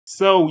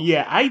So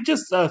yeah, I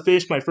just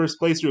finished my first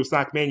playthrough of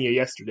Sonic Mania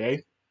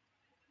yesterday.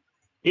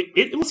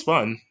 It was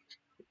fun.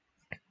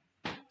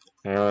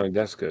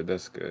 That's good.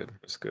 That's good.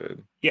 That's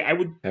good. Yeah, I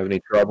would. Have any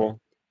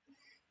trouble?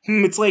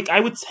 It's like I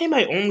would say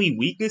my only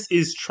weakness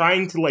is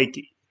trying to like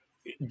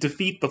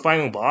defeat the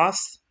final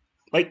boss.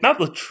 Like not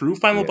the true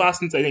final Yeah. boss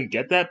since I didn't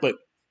get that, but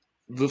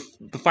the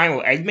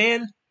final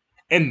Eggman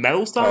and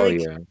Metal Oh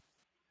Sonic. yeah.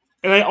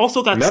 And I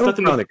also got Metal stuck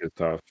in the. Sonic is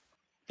tough.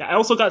 I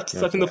also got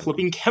stuck That's in the all.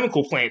 flipping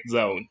chemical plant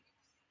zone.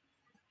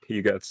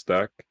 You got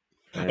stuck.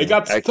 I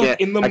got I stuck can't.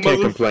 in the I can't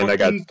complain. I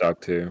got motherfucking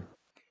stuck too.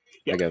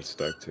 yeah. I got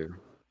stuck too.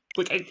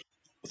 Like I,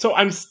 so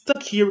I'm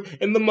stuck here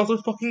in the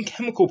motherfucking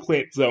chemical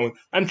plant zone.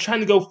 I'm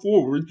trying to go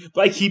forward,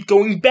 but I keep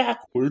going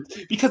backwards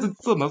because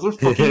it's the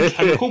motherfucking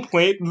chemical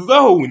plant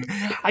zone.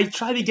 I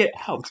try to get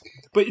out,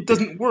 but it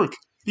doesn't work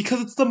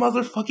because it's the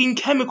motherfucking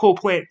chemical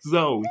plant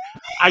zone.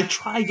 I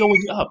try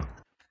going up.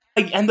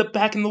 I end up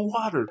back in the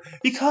water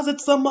because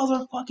it's the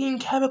motherfucking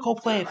chemical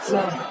plant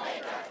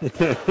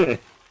zone.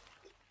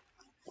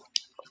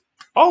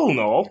 Oh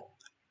no.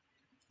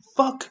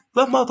 Fuck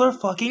the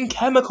motherfucking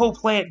chemical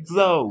plant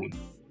zone.